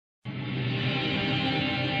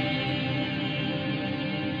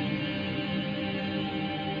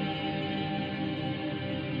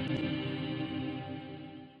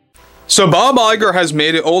So Bob Iger has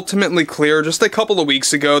made it ultimately clear just a couple of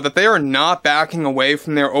weeks ago that they are not backing away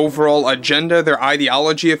from their overall agenda, their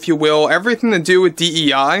ideology, if you will, everything to do with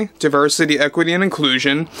DEI, diversity, equity, and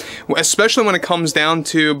inclusion, especially when it comes down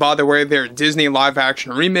to, by the way, their Disney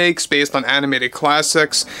live-action remakes based on animated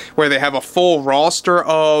classics, where they have a full roster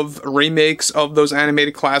of remakes of those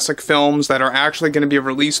animated classic films that are actually going to be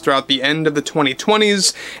released throughout the end of the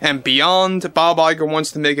 2020s and beyond. Bob Iger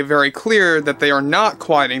wants to make it very clear that they are not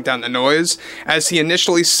quieting down the noise, as he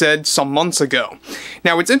initially said some months ago.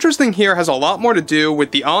 Now, what's interesting here has a lot more to do with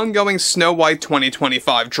the ongoing Snow White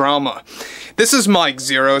 2025 drama. This is Mike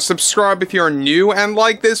Zero. Subscribe if you're new and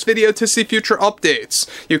like this video to see future updates.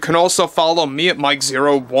 You can also follow me at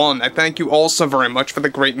Mike01. I thank you all so very much for the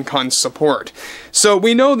great and kind support. So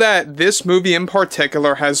we know that this movie in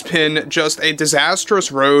particular has been just a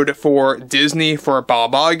disastrous road for Disney, for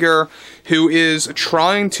Bob Iger, who is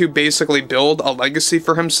trying to basically build a legacy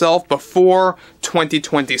for himself before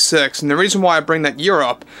 2026. And the reason why I bring that year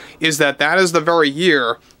up is that that is the very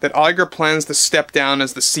year that Iger plans to step down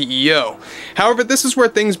as the CEO. However, this is where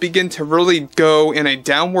things begin to really go in a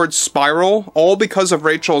downward spiral, all because of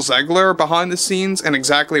Rachel Zegler behind the scenes and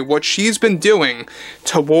exactly what she's been doing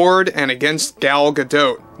toward and against Gal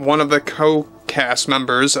Gadot, one of the co-cast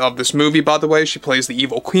members of this movie, by the way. She plays the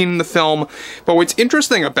evil queen in the film. But what's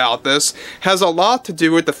interesting about this has a lot to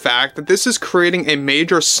do with the fact that this is creating a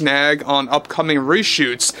major snag on upcoming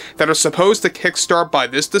reshoots that are supposed to kickstart by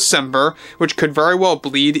this December, which could very well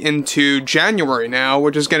bleed into January now,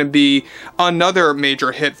 which is going to be another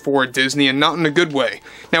major hit for Disney, and not in a good way.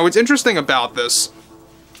 Now, what's interesting about this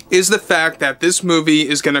is the fact that this movie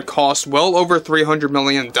is going to cost well over $300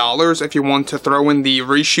 million if you want to throw in the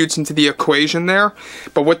reshoots into the equation there.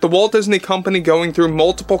 But with the Walt Disney Company going through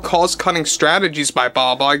multiple cost-cutting strategies by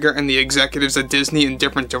Bob Iger and the executives at Disney in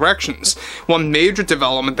different directions, one major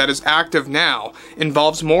development that is active now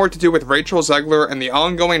involves more to do with Rachel Zegler and the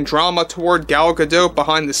ongoing drama toward Gal Gadot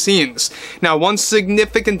behind the scenes. Now, one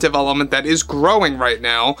significant development that is growing right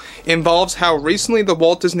now involves how recently the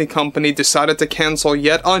Walt Disney Company decided to cancel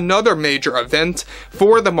yet another major event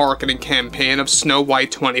for the marketing campaign of Snow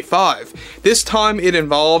White 25. This time it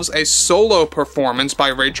involves a solo performance by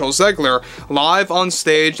Rachel Zegler live on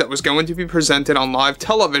stage that was going to be presented on live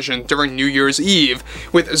television during New Year's Eve,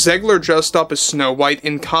 with Zegler dressed up as Snow White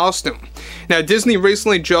in costume. Now, Disney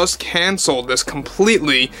recently just canceled this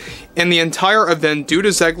completely in the entire event due to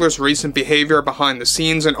Zegler's recent behavior behind the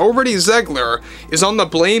scenes, and already Zegler is on the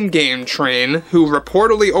blame game train, who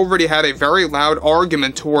reportedly already had a very loud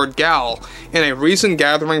argument toward Gal in a recent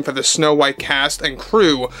gathering for the Snow White cast and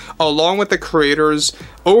crew, along with the creators,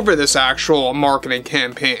 over this actual marketing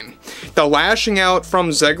campaign. The lashing out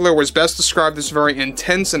from Zegler was best described as very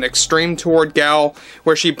intense and extreme toward Gal,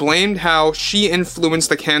 where she blamed how she influenced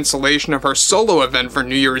the cancellation of her solo event for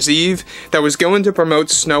New Year's Eve that was going to promote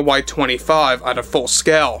Snow White 25 at a full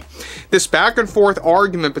scale. This back and forth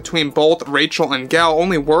argument between both Rachel and Gal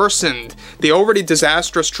only worsened the already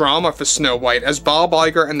disastrous drama for Snow White, as Bob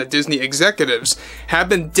Iger and the Disney executives have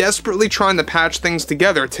been desperately trying to patch things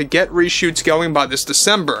together to get reshoots going by this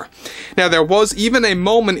December. Now, there was even a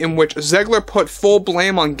moment in which Zegler put full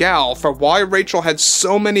blame on Gal for why Rachel had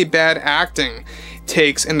so many bad acting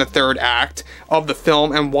takes in the third act of the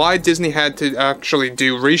film and why Disney had to actually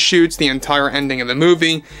do reshoots the entire ending of the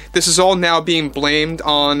movie. This is all now being blamed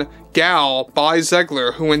on Gal by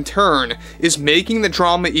Zegler, who in turn is making the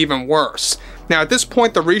drama even worse. Now, at this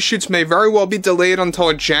point, the reshoots may very well be delayed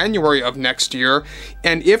until January of next year,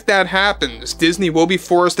 and if that happens, Disney will be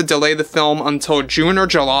forced to delay the film until June or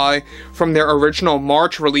July from their original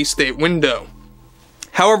March release date window.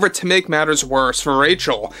 However, to make matters worse for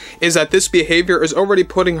Rachel is that this behavior is already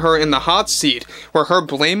putting her in the hot seat, where her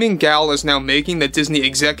blaming Gal is now making the Disney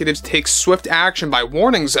executives take swift action by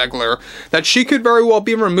warning Zegler that she could very well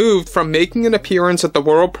be removed from making an appearance at the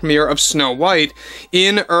world premiere of Snow White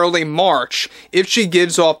in early March if she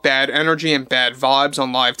gives off bad energy and bad vibes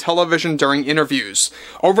on live television during interviews.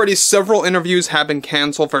 Already several interviews have been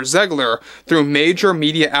cancelled for Zegler through major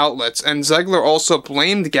media outlets, and Zegler also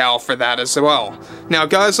blamed Gal for that as well. Now,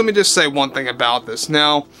 guys, let me just say one thing about this.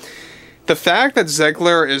 Now, the fact that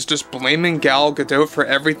Zegler is just blaming Gal Gadot for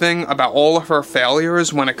everything, about all of her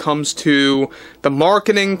failures when it comes to the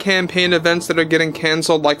marketing campaign events that are getting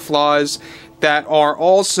canceled like flies, that are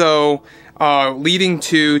also leading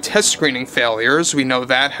to test screening failures. We know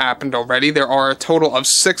that happened already. There are a total of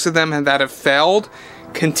 6 of them that have failed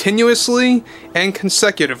continuously and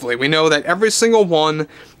consecutively. We know that every single one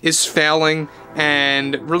is failing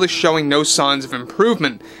and really showing no signs of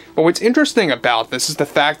improvement. But what's interesting about this is the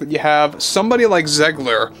fact that you have somebody like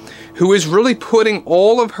Zegler, who is really putting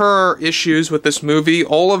all of her issues with this movie,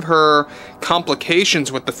 all of her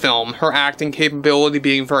complications with the film, her acting capability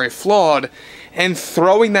being very flawed, and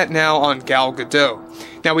throwing that now on Gal Gadot.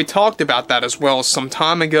 Now, we talked about that as well some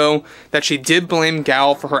time ago, that she did blame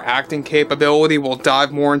Gal for her acting capability. We'll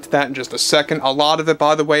dive more into that in just a second. A lot of it,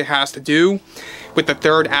 by the way, has to do with the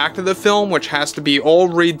third act of the film, which has to be all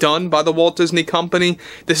redone by the Walt Disney Company.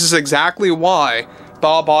 This is exactly why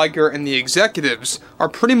Bob Iger and the executives are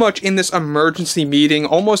pretty much in this emergency meeting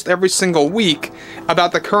almost every single week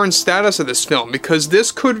about the current status of this film, because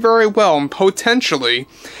this could very well and potentially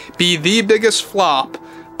be the biggest flop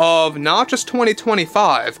of not just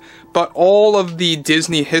 2025, but all of the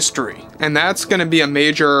Disney history, and that's going to be a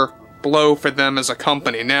major blow for them as a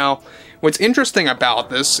company. Now, what's interesting about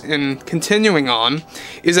this, and continuing on,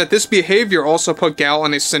 is that this behavior also put Gal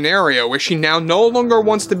in a scenario where she now no longer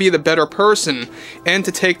wants to be the better person and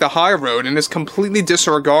to take the high road, and is completely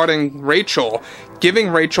disregarding Rachel. Giving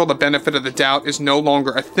Rachel the benefit of the doubt is no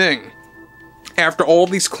longer a thing, after all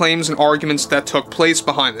these claims and arguments that took place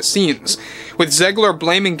behind the scenes, with Zegler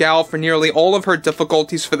blaming Gal for nearly all of her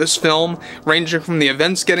difficulties for this film, ranging from the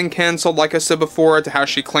events getting cancelled, like I said before, to how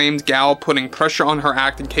she claimed Gal putting pressure on her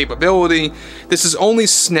acting capability. This is only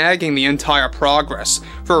snagging the entire progress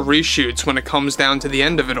for reshoots when it comes down to the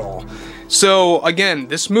end of it all. So, again,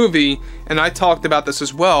 this movie, and I talked about this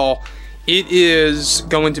as well, it is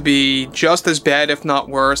going to be just as bad, if not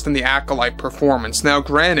worse, than the Acolyte performance. Now,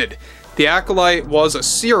 granted, The Acolyte was a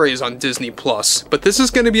series on Disney+, but this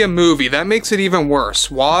is going to be a movie. That makes it even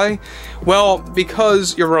worse. Why? Well,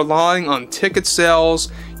 because you're relying on ticket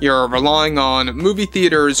sales, you're relying on movie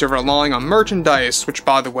theaters, you're relying on merchandise, which,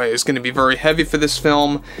 by the way, is going to be very heavy for this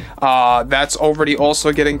film. That's already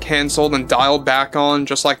also getting canceled and dialed back on,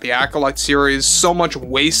 just like the Acolyte series. So much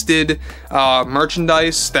wasted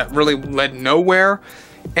merchandise that really led nowhere.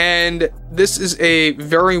 And this is a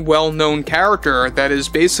very well-known character that is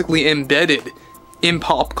basically embedded in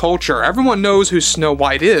pop culture. Everyone knows who Snow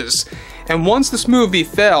White is. And once this movie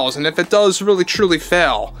fails, and if it does really truly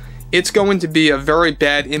fail, it's going to be a very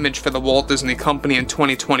bad image for the Walt Disney Company in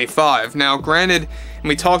 2025. Now, granted, and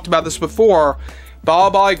we talked about this before,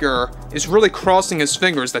 Bob Iger is really crossing his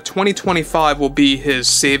fingers that 2025 will be his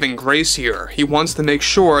saving grace year. He wants to make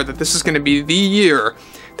sure that this is going to be the year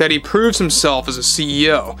that he proves himself as a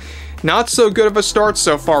CEO. Not so good of a start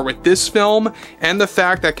so far with this film, and the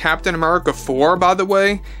fact that Captain America 4, by the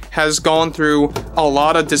way, has gone through a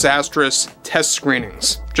lot of disastrous test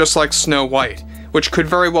screenings, just like Snow White, which could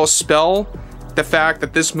very well spell the fact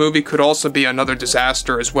that this movie could also be another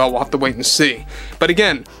disaster as well. We'll have to wait and see. But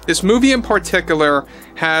again, this movie in particular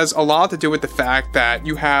has a lot to do with the fact that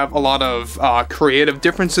you have a lot of creative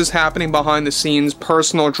differences happening behind the scenes,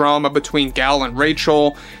 personal drama between Gal and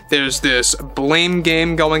Rachel. There's this blame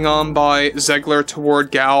game going on by Zegler toward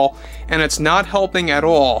Gal, and it's not helping at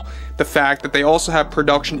all the fact that they also have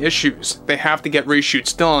production issues. They have to get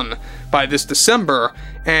reshoots done by this December,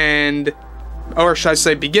 or should I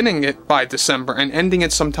say beginning it by December and ending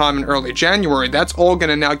it sometime in early January. That's all going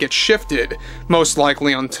to now get shifted, most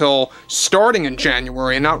likely until starting in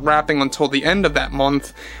January and not wrapping until the end of that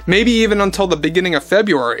month, maybe even until the beginning of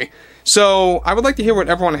February. So, I would like to hear what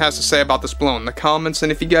everyone has to say about this below in the comments,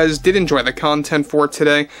 and if you guys did enjoy the content for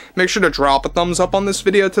today, make sure to drop a thumbs up on this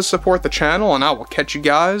video to support the channel, and I will catch you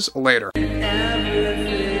guys later.